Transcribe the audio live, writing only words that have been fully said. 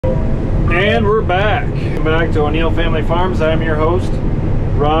And we're back. Back to O'Neill Family Farms. I'm your host,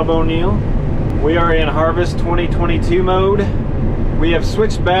 Rob O'Neill. We are in Harvest 2022 mode. We have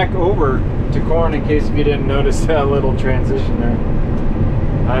switched back over to corn in case if you didn't notice that little transition there.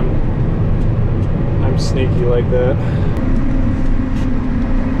 I'm sneaky like that.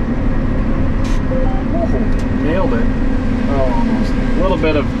 Nailed it. Oh, almost. A little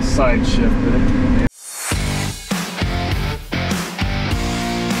bit of side shift there.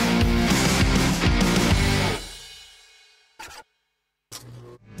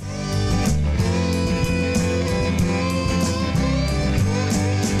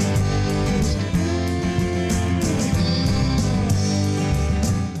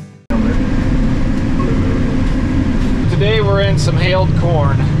 Today we're in some hailed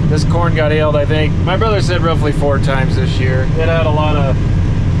corn. This corn got hailed, I think, my brother said roughly 4 times this year. It had a lot of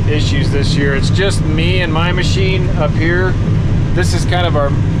issues this year. It's just me and my machine up here. This is kind of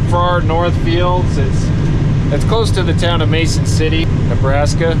our far north fields. It's close to the town of Mason City,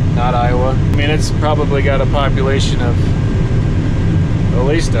 Nebraska, not Iowa. I mean, it's probably got a population of at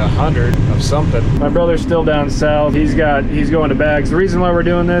least 100 of something. My brother's still down south. He's going to bags. The reason why we're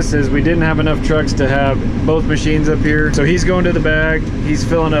doing this is we didn't have enough trucks to have both machines up here. So he's going to the bag. He's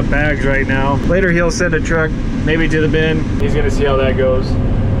filling up bags right now. Later he'll send a truck maybe to the bin. He's gonna see how that goes.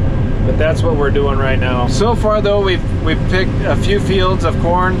 But that's what we're doing right now. So far though, we've picked a few fields of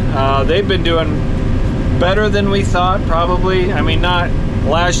corn. They've been doing better than we thought, probably. I mean, not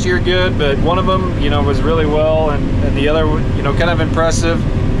last year good, but one of them, you know, was really well, and the other, you know, kind of impressive.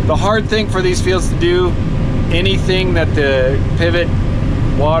 The hard thing for these fields to do, anything that the pivot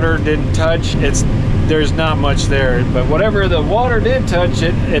water didn't touch, there's not much there, but whatever the water did touch,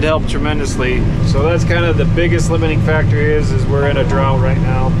 it helped tremendously. So that's kind of the biggest limiting factor is we're in a drought right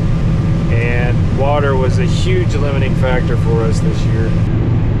now, and water was a huge limiting factor for us this year.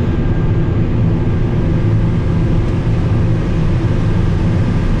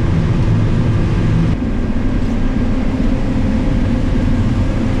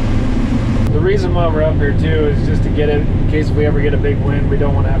 The reason why we're up here too is just to get it in case we ever get a big wind. We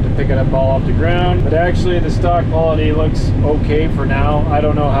don't want to have to pick it up all off the ground. But actually the stock quality looks okay for now. I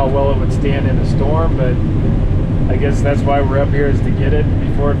don't know how well it would stand in a storm, but I guess that's why we're up here, is to get it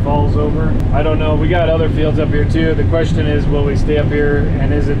before it falls over. I don't know. We got other fields up here too. The question is, will we stay up here,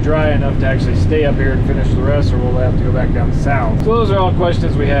 and is it dry enough to actually stay up here and finish the rest, or will we have to go back down south? So those are all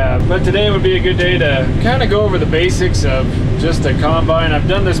questions we have. But today would be a good day to kind of go over the basics of just a combine. I've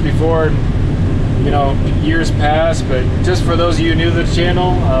done this before, you know, years past, but just for those of you new to the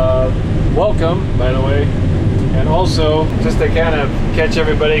channel, welcome, by the way. And also just to kind of catch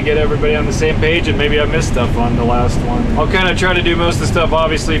everybody, get everybody on the same page, and maybe I missed stuff on the last one. I'll kind of try to do most of the stuff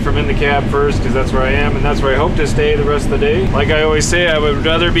obviously from in the cab first, because that's where I am and that's where I hope to stay the rest of the day. Like I always say, I would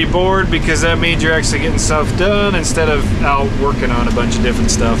rather be bored, because that means you're actually getting stuff done instead of out working on a bunch of different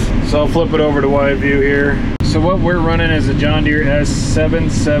stuff. So I'll flip it over to wide view here. So what we're running is a John Deere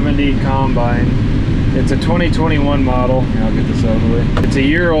S770 combine. It's a 2021 model. I'll get this out of the way. It's a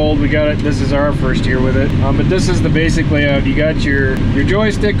year old. We got it. This is our first year with it. But this is the basic layout. You got your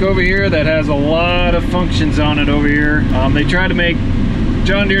joystick over here that has a lot of functions on it over here. They try to make,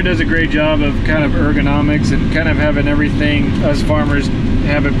 John Deere does a great job of kind of ergonomics and kind of having everything, us farmers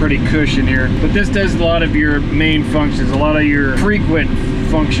have it pretty cush in here. But this does a lot of your main functions, a lot of your frequent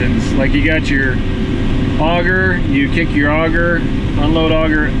functions. Like you got your auger, you kick your auger, unload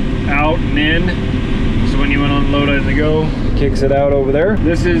auger out and in. So when you want to unload it and go, it kicks it out over there.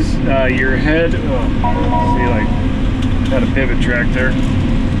 This is your head. Oh, see, like, got a pivot track there.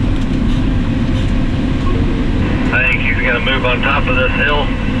 I think he's going to move on top of this hill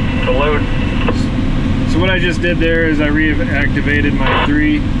to load. So what I just did there is I reactivated my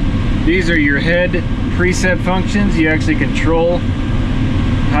 3. These are your head preset functions. You actually control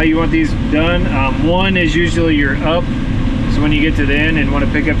how you want these done. 1 is usually your up. So when you get to the end and want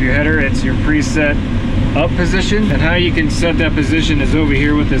to pick up your header, it's your preset up position. And how you can set that position is over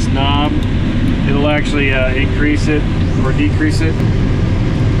here with this knob. It'll actually increase it or decrease it.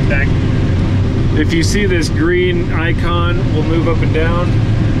 Back. If you see this green icon, will move up and down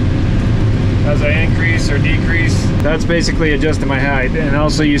as I increase or decrease. That's basically adjusting my height. And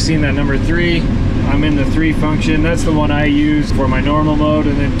also you've seen that number 3. I'm in the 3 function. That's the one I use for my normal mode,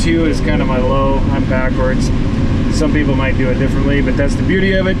 and then 2 is kind of my low. I'm backwards. Some people might do it differently, but that's the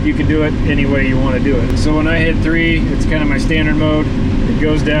beauty of it. You can do it any way you want to do it. So when I hit 3, it's kind of my standard mode. It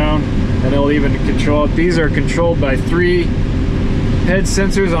goes down, and it'll even control it. These are controlled by 3 head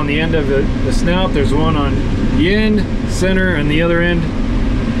sensors on the end of the snout. There's one on the end, center, and the other end.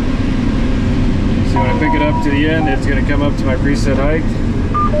 So when I pick it up to the end, it's going to come up to my preset height.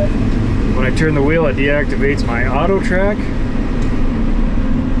 When I turn the wheel, it deactivates my auto track.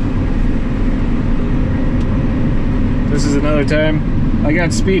 This is another time. I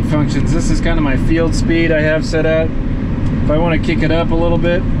got speed functions. This is kind of my field speed I have set at. If I want to kick it up a little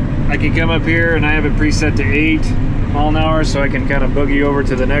bit, I can come up here and I have it preset to 8 mile an hour, so I can kind of boogie over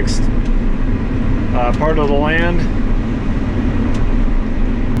to the next part of the land.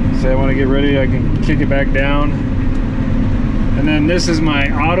 Say I want to get ready, I can kick it back down. And then this is my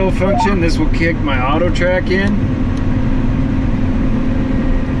auto function. This will kick my auto track in.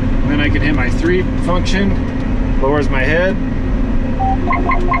 And then I can hit my 3 function, lowers my head.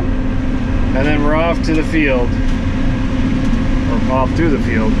 And then we're off to the field. Or off through the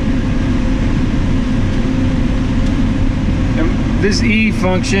field. And this E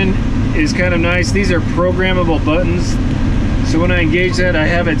function is kind of nice. These are programmable buttons. So when I engage that, I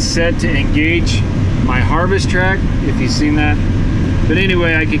have it set to engage my harvest track, if you've seen that. But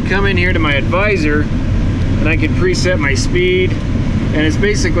anyway, I can come in here to my advisor and I can preset my speed, and it's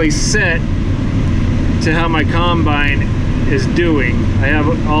basically set to how my combine is doing. I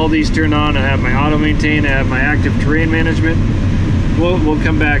have all these turned on. I have my auto maintain, I have my active terrain management. We'll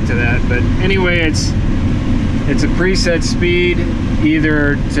come back to that. But anyway, it's a preset speed,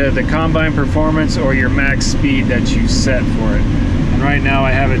 either to the combine performance or your max speed that you set for it. And right now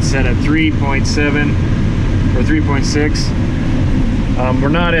I have it set at 3.7 or 3.6. We're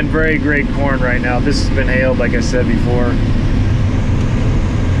not in very great corn right now. This has been hailed, like I said before.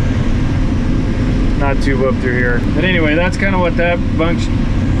 Not too up through here. But anyway, that's kind of what that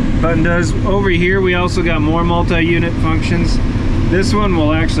button does. Over here we also got more multi-unit functions. This one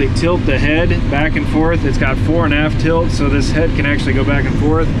will actually tilt the head back and forth. It's got fore and aft tilt, so this head can actually go back and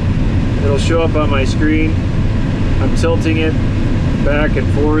forth. It'll show up on my screen. I'm tilting it back and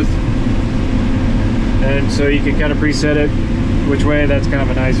forth. And so you can kind of preset it which way. That's kind of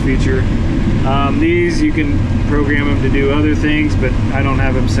a nice feature. These you can program them to do other things, but I don't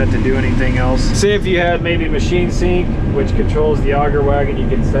have them set to do anything else. Say if you had maybe machine sync, which controls the auger wagon, you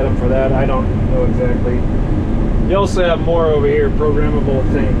can set them for that. I don't know exactly. You also have more over here, programmable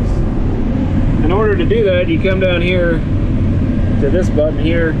things. In order to do that, you come down here to this button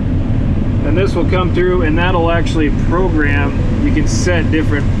here, and this will come through, and that'll actually program. You can set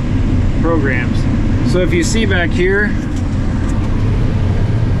different programs. So if you see back here,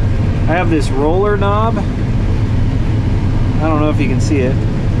 I have this roller knob. I don't know if you can see it.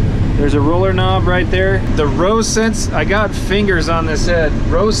 There's a roller knob right there. The row sense, I got fingers on this head.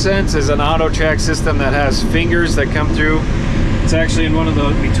 Row sense is an auto track system that has fingers that come through. It's actually in one of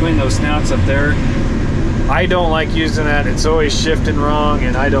those, between those snouts up there. I don't like using that. It's always shifting wrong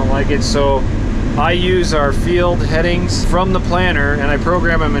and I don't like it. So I use our field headings from the planner and I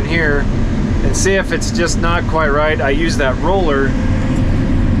program them in here, and see if it's just not quite right. I use that roller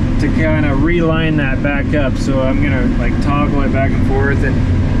to kind of reline that back up. So I'm gonna like toggle it back and forth and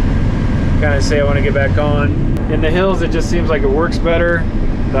kind of say I want to get back on. In the hills, it just seems like it works better.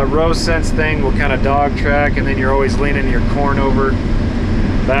 That row sense thing will kind of dog track, and then you're always leaning your corn over.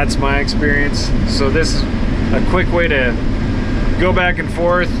 That's my experience. So this is a quick way to go back and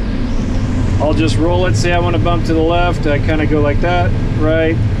forth. I'll just roll it. Say I want to bump to the left, I kind of go like that,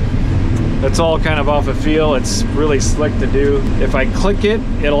 right? That's all kind of off a feel. It's really slick to do. If I click it,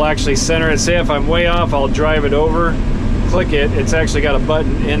 it'll actually center it. Say if I'm way off, I'll drive it over, click it. It's actually got a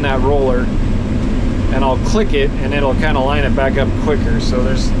button in that roller, and I'll click it and it'll kind of line it back up quicker. So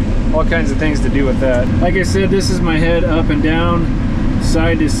there's all kinds of things to do with that. Like I said, this is my head up and down,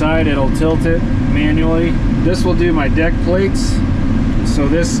 side to side. It'll tilt it manually. This will do my deck plates. So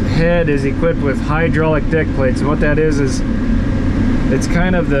this head is equipped with hydraulic deck plates, and what that is it's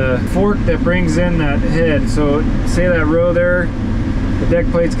kind of the fork that brings in that head. So say that row there, the deck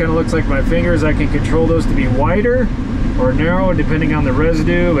plates kind of looks like my fingers. I can control those to be wider or narrow depending on the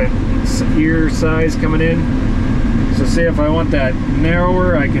residue and ear size coming in. So say if I want that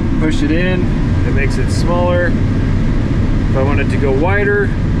narrower, I can push it in, it makes it smaller. If I want it to go wider,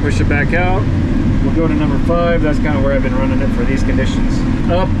 push it back out. We'll go to number 5. That's kind of where I've been running it for these conditions.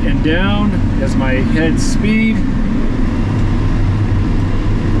 Up and down is my head speed.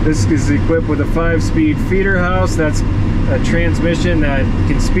 This is equipped with a 5-speed feeder house. That's a transmission that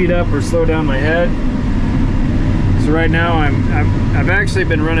can speed up or slow down my head. So right now I've actually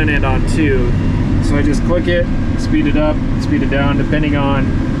been running it on 2. So I just click it, speed it up, speed it down, depending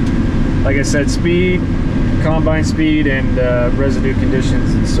on, like I said, speed, combine speed, and residue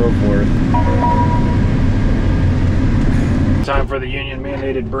conditions and so forth. Time for the union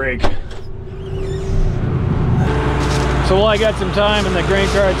mandated break. So while I got some time and the grain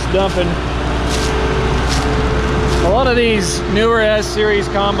cart's dumping, A lot of these newer S-Series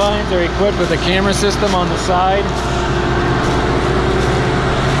combines are equipped with a camera system on the side.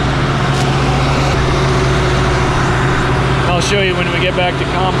 I'll show you when we get back to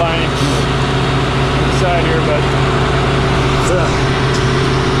combine inside here, but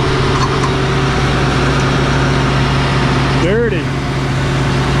dirty.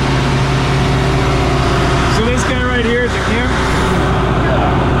 So this guy right here is a camera.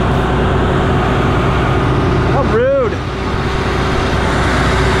 How rude.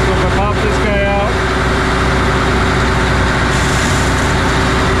 So if I pop this guy out,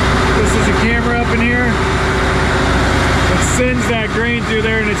 this is a camera up in here. It sends that grain through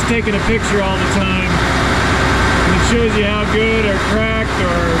there and it's taking a picture all the time. And it shows you how good or cracked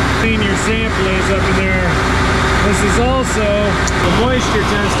or clean your sample is up in there. This is also the moisture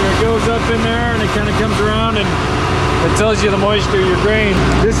tester. It goes up in there and it kind of comes around and it tells you the moisture of your grain.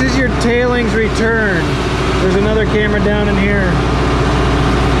 This is your tailings return. There's another camera down in here.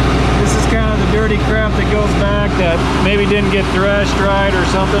 This is kind of the dirty crap that goes back that maybe didn't get threshed right or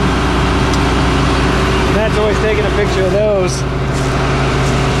something. And that's always taking a picture of those.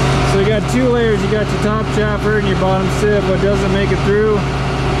 So you got two layers. You got your top chopper and your bottom sieve. What doesn't make it through,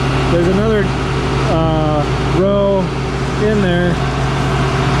 there's another row in there,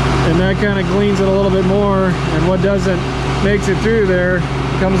 and that kind of cleans it a little bit more, and what doesn't makes it through there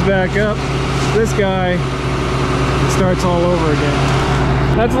comes back up this guy and starts all over again.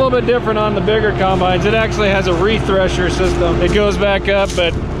 That's a little bit different on the bigger combines. It actually has a re-thresher system. It goes back up,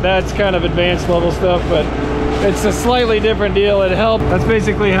 but that's kind of advanced level stuff, but it's a slightly different deal. It helps. That's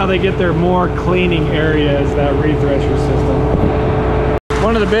basically how they get their more cleaning areas, that re-thresher system.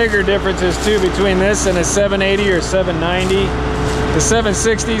 One of the bigger differences too between this and a 780 or 790, the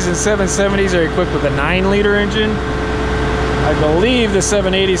 760s and 770s are equipped with a 9-liter engine. I believe the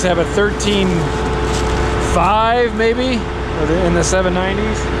 780s have a 13.5 maybe in the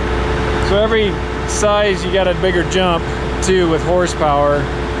 790s. So every size you got a bigger jump too with horsepower.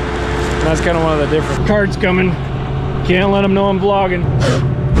 And that's kind of one of the different. Cart's coming. Can't let them know I'm vlogging.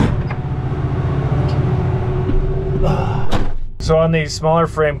 So on these smaller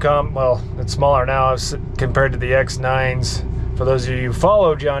frame well, it's smaller now compared to the X9s. For those of you who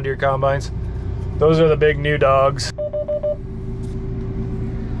follow John Deere combines, those are the big new dogs.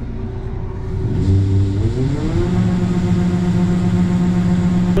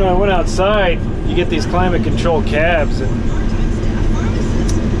 When I went outside, you get these climate control cabs, and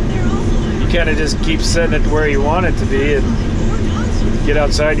you kind of just keep setting it to where you want it to be, and get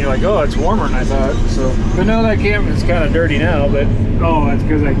outside and you're like, oh, it's warmer than I thought. So, but no, that camera is kind of dirty now, but oh, that's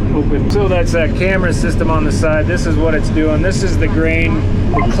because I opened. So that's that camera system on the side. This is what it's doing. This is the grain,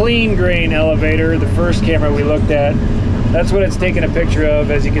 the clean grain elevator, the first camera we looked at. That's what it's taking a picture of.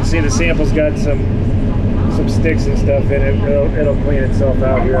 As you can see, the sample's got some sticks and stuff in it. It'll clean itself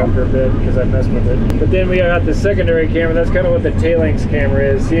out here after a bit because I messed with it. But then we got the secondary camera. That's kind of what the tailings camera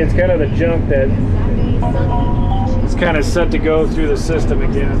is. See, it's kind of the junk that it's kind of set to go through the system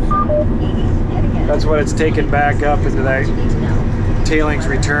again. That's what it's taken back up into that tailings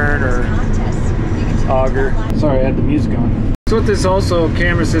return or auger. Sorry, I had the music on. So what this also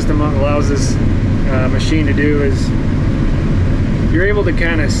camera system allows this machine to do is you're able to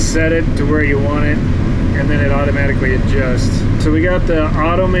kind of set it to where you want it, and then it automatically adjusts. So we got the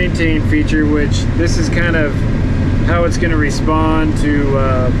auto maintain feature, which this is kind of how it's going to respond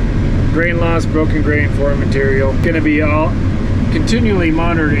to grain loss, broken grain, foreign material. Going to be all continually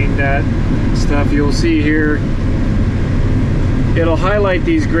monitoring that stuff. You'll see here it'll highlight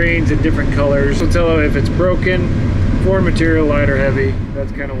these grains in different colors. It'll tell if it's broken, foreign material, light or heavy.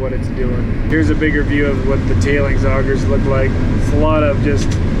 That's kind of what it's doing. Here's a bigger view of what the tailings augers look like. It's a lot of just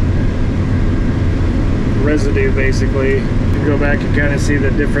residue basically. You go back and kind of see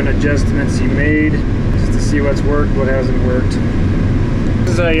the different adjustments you made just to see what's worked, what hasn't worked.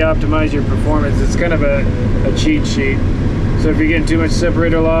 This is how you optimize your performance. It's kind of a cheat sheet. So if you're getting too much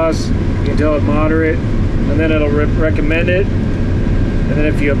separator loss, you can tell it moderate, and then it'll recommend it. And then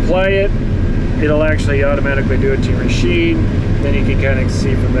if you apply it, it'll actually automatically do it to your machine. Then you can kind of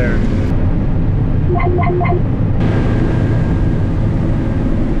see from there.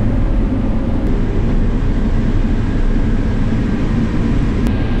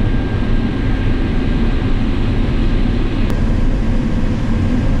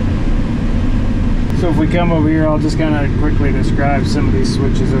 So if we come over here, I'll just kind of quickly describe some of these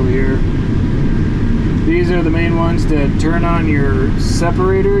switches over here. These are the main ones to turn on your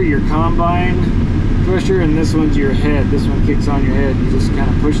separator, your combine pusher, and this one's your head. This one kicks on your head. You just kind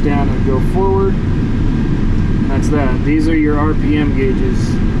of push down and go forward. That's that. These are your RPM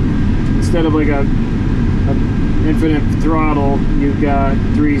gauges. Instead of like a infinite throttle, you've got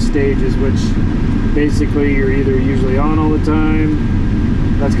 3 stages, which basically you're either usually on all the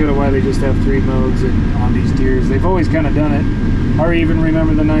time. That's kind of why they just have 3 modes on these Deeres. They've always kind of done it. I even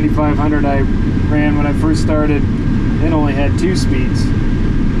remember the 9500 I ran when I first started. It only had 2 speeds.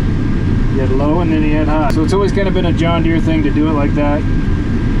 You had low and then you had high. So it's always kind of been a John Deere thing to do it like that.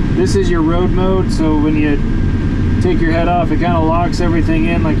 This is your road mode, so when you take your head off, it kind of locks everything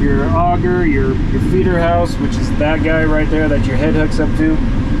in, like your auger, your feeder house, which is that guy right there that your head hooks up to.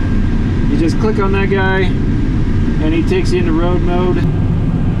 You just click on that guy and he takes you into road mode.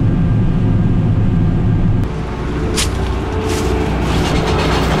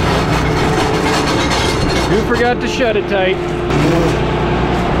 You forgot to shut it tight.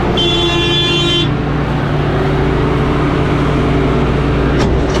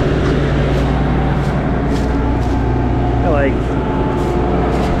 I like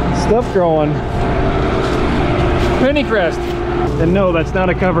stuff growing. Pennycrest. And no, that's not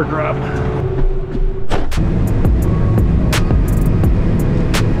a cover crop.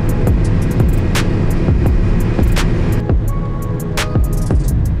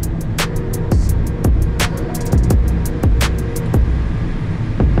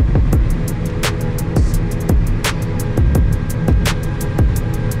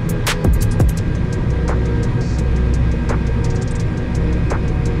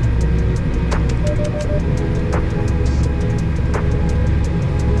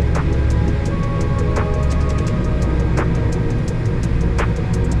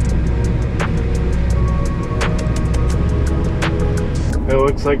 It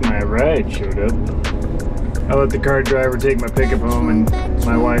looks like my ride showed up. I let the car driver take my pickup home and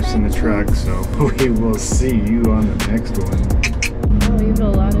my wife's in the truck, so we will see you on the next one. Oh, you have a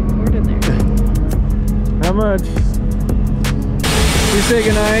lot of cord in there. How much? You say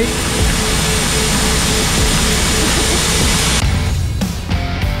goodnight.